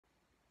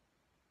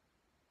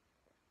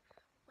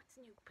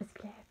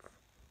Pussycats.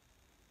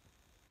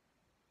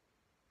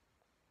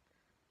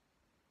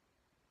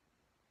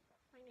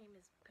 My name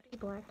is Pretty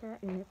Black Cat,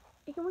 and if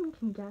anyone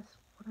can guess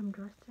what I'm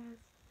dressed as,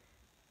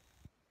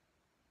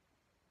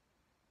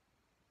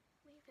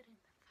 Leave it in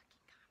the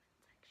fucking comment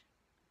section.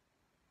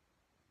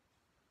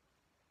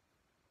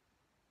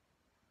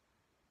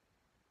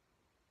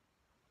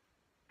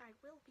 I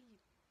will be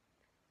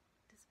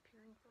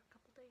disappearing for a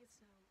couple days,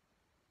 so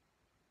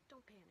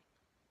don't panic.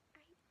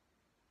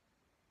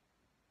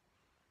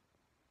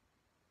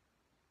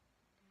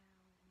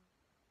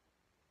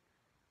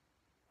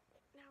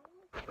 Now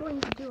I'm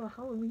going to do a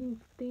Halloween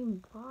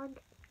themed vlog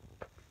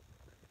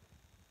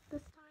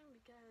this time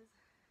because,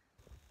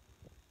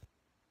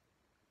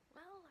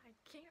 well, I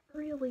can't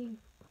really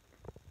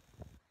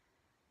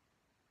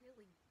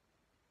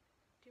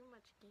do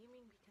much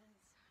gaming because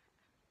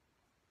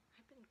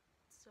I've been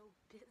so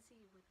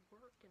busy with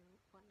work and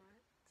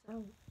whatnot.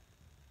 So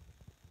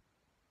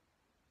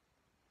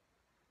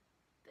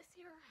this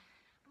year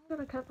I'm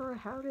going to cover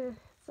how to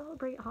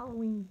celebrate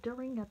Halloween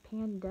during a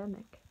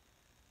pandemic.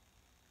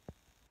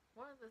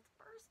 one of the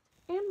first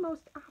And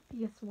most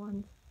obvious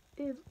ones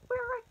is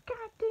wear a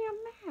goddamn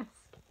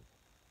mask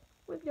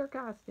with your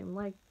costume.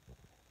 Like,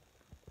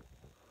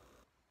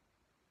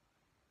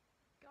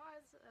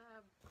 guys,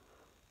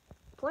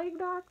 plague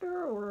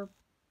doctor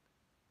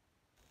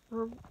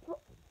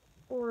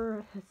or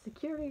a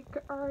security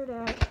guard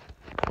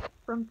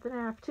from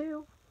FNAF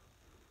 2.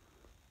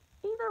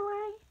 Either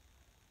way,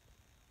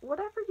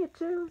 whatever you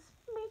choose,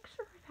 make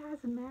sure it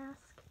has a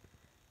mask.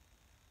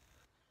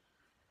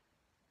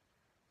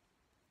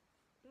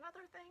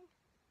 another thing,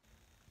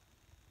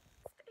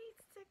 stay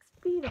 6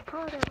 feet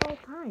apart at all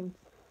times.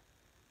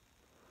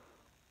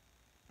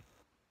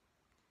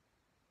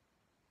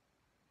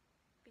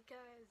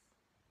 because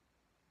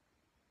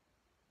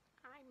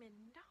I'm in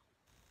no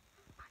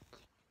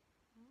fucking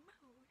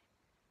mood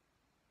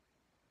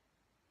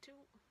to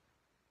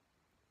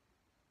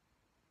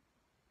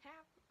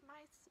have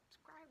my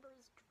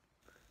subscribers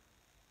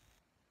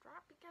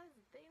drop because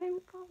they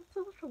And follow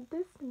social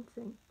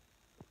distancing.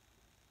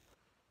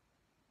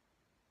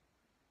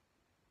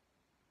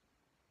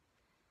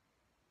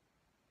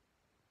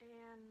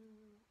 And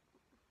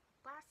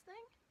last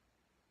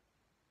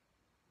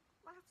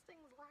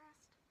thing's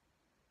last.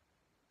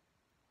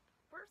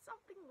 Wear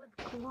something with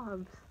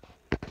gloves.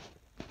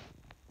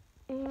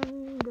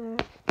 And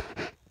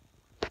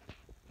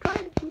try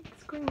to keep the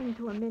screaming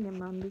to a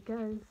minimum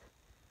because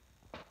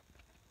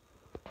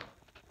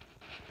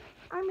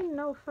I'm in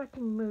no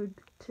fucking mood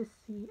to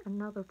see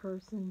another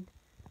person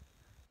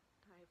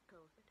die of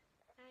COVID.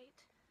 Right?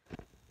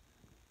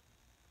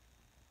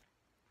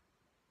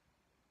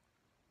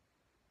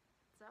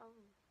 So,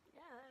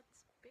 yeah,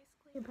 that's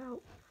basically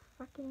about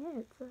fucking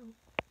it, so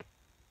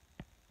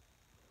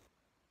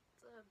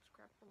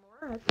subscribe for more.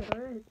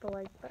 hit the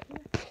like button.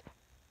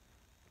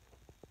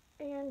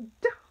 And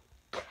don't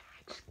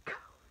catch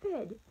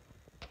COVID.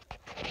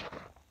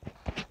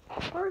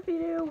 Or if you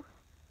do,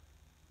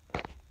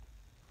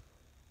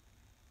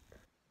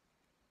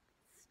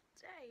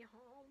 Stay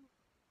home,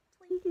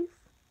 please.